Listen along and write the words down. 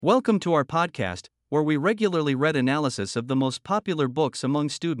Welcome to our podcast, where we regularly read analysis of the most popular books among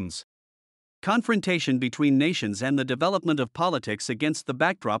students. Confrontation between nations and the development of politics against the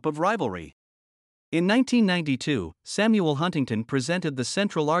backdrop of rivalry. In 1992, Samuel Huntington presented the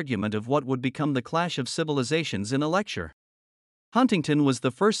central argument of what would become the clash of civilizations in a lecture. Huntington was the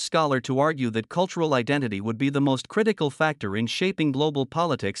first scholar to argue that cultural identity would be the most critical factor in shaping global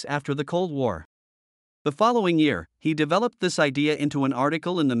politics after the Cold War. The following year, he developed this idea into an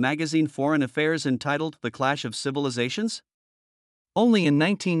article in the magazine Foreign Affairs entitled The Clash of Civilizations. Only in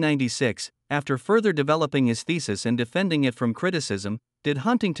 1996, after further developing his thesis and defending it from criticism, did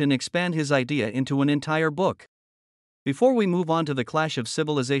Huntington expand his idea into an entire book. Before we move on to the Clash of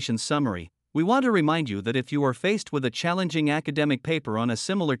Civilizations summary, we want to remind you that if you are faced with a challenging academic paper on a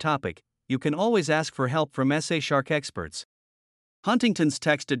similar topic, you can always ask for help from Essay Shark experts. Huntington's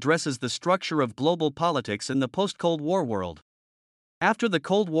text addresses the structure of global politics in the post-Cold War world. After the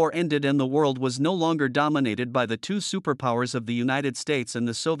Cold War ended and the world was no longer dominated by the two superpowers of the United States and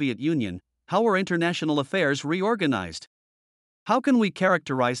the Soviet Union, how were international affairs reorganized? How can we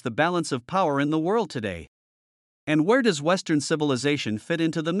characterize the balance of power in the world today? And where does Western civilization fit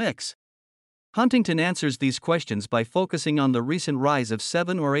into the mix? Huntington answers these questions by focusing on the recent rise of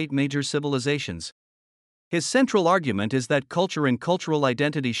 7 or 8 major civilizations. His central argument is that culture and cultural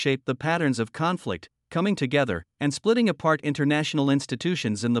identity shape the patterns of conflict, coming together, and splitting apart international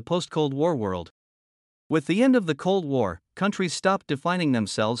institutions in the post-Cold War world. With the end of the Cold War, countries stopped defining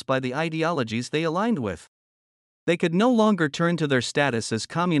themselves by the ideologies they aligned with. They could no longer turn to their status as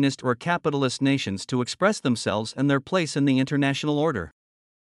communist or capitalist nations to express themselves and their place in the international order.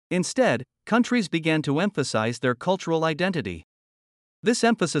 Instead, countries began to emphasize their cultural identity. This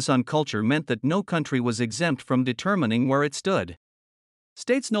emphasis on culture meant that no country was exempt from determining where it stood.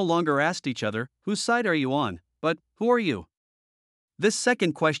 States no longer asked each other, "Whose side are you on?" but "Who are you?" This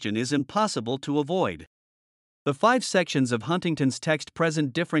second question is impossible to avoid. The 5 sections of Huntington's text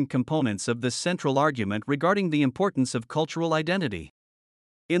present different components of this central argument regarding the importance of cultural identity.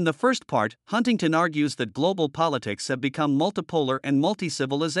 In the first part, Huntington argues that global politics have become multipolar and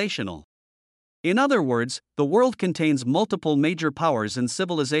multi-civilizational. In other words, the world contains multiple major powers and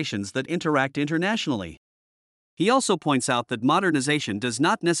civilizations that interact internationally. He also points out that modernization does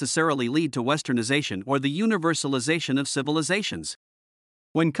not necessarily lead to westernization or the universalization of civilizations.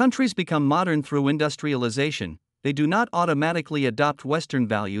 When countries become modern through industrialization, they do not automatically adopt Western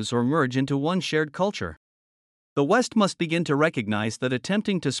values or merge into one shared culture. The West must begin to recognize that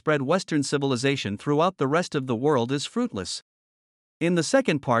attempting to spread Western civilization throughout the rest of the world is fruitless. In the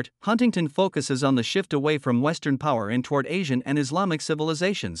second part, Huntington focuses on the shift away from Western power and toward Asian and Islamic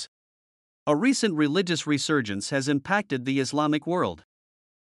civilizations. A recent religious resurgence has impacted the Islamic world.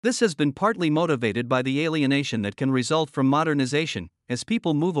 This has been partly motivated by the alienation that can result from modernization. As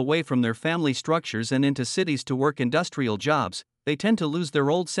people move away from their family structures and into cities to work industrial jobs, they tend to lose their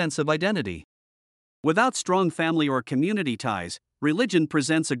old sense of identity. Without strong family or community ties, religion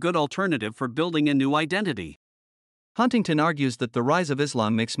presents a good alternative for building a new identity. Huntington argues that the rise of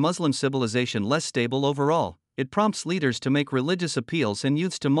Islam makes Muslim civilization less stable overall. It prompts leaders to make religious appeals and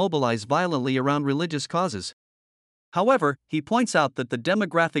youths to mobilize violently around religious causes. However, he points out that the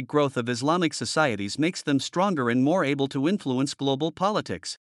demographic growth of Islamic societies makes them stronger and more able to influence global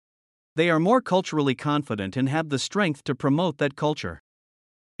politics. They are more culturally confident and have the strength to promote that culture.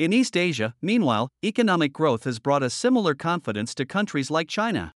 In East Asia, meanwhile, economic growth has brought a similar confidence to countries like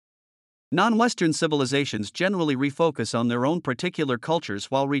China. Non-Western civilizations generally refocus on their own particular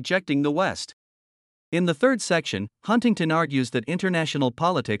cultures while rejecting the West. In the third section, Huntington argues that international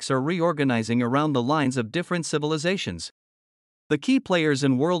politics are reorganizing around the lines of different civilizations. The key players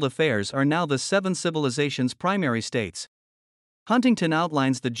in world affairs are now the 7 civilizations' primary states. Huntington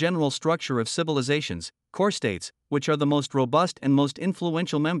outlines the general structure of civilizations, core states, which are the most robust and most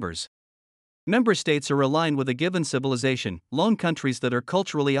influential members. Member states are aligned with a given civilization, lone countries that are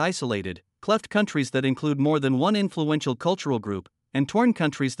culturally isolated, cleft countries that include more than one influential cultural group, and torn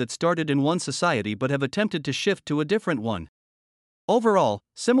countries that started in one society but have attempted to shift to a different one. Overall,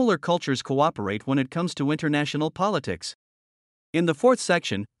 similar cultures cooperate when it comes to international politics. In the fourth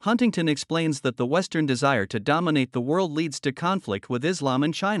section, Huntington explains that the Western desire to dominate the world leads to conflict with Islam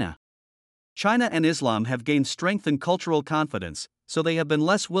and China. China and Islam have gained strength and cultural confidence, so they have been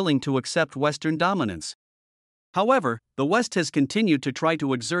less willing to accept Western dominance. However, the West has continued to try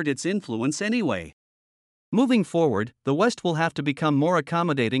to exert its influence anyway. Moving forward, the West will have to become more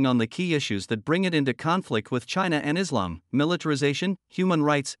accommodating on the key issues that bring it into conflict with China and Islam: militarization, human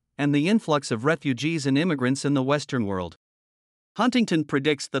rights, and the influx of refugees and immigrants in the Western world. Huntington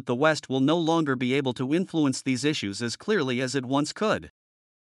predicts that the West will no longer be able to influence these issues as clearly as it once could.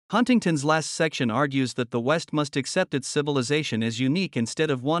 Huntington's last section argues that the West must accept its civilization as unique instead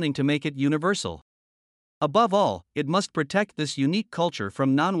of wanting to make it universal. Above all, it must protect this unique culture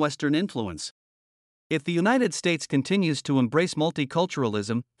from non-Western influence. If the United States continues to embrace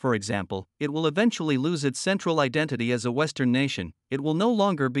multiculturalism, for example, it will eventually lose its central identity as a Western nation. It will no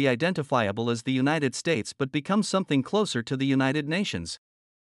longer be identifiable as the United States but become something closer to the United Nations.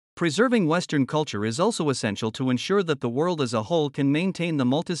 Preserving Western culture is also essential to ensure that the world as a whole can maintain the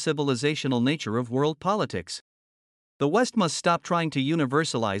multi-civilizational nature of world politics. The West must stop trying to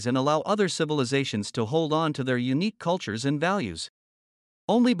universalize and allow other civilizations to hold on to their unique cultures and values.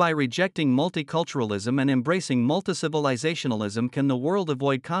 Only by rejecting multiculturalism and embracing multicivilizationalism can the world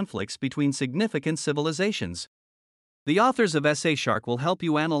avoid conflicts between significant civilizations. The authors of Essay Shark will help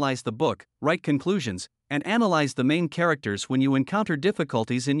you analyze the book, write conclusions, and analyze the main characters when you encounter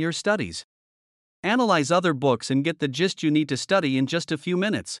difficulties in your studies. Analyze other books and get the gist you need to study in just a few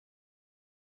minutes.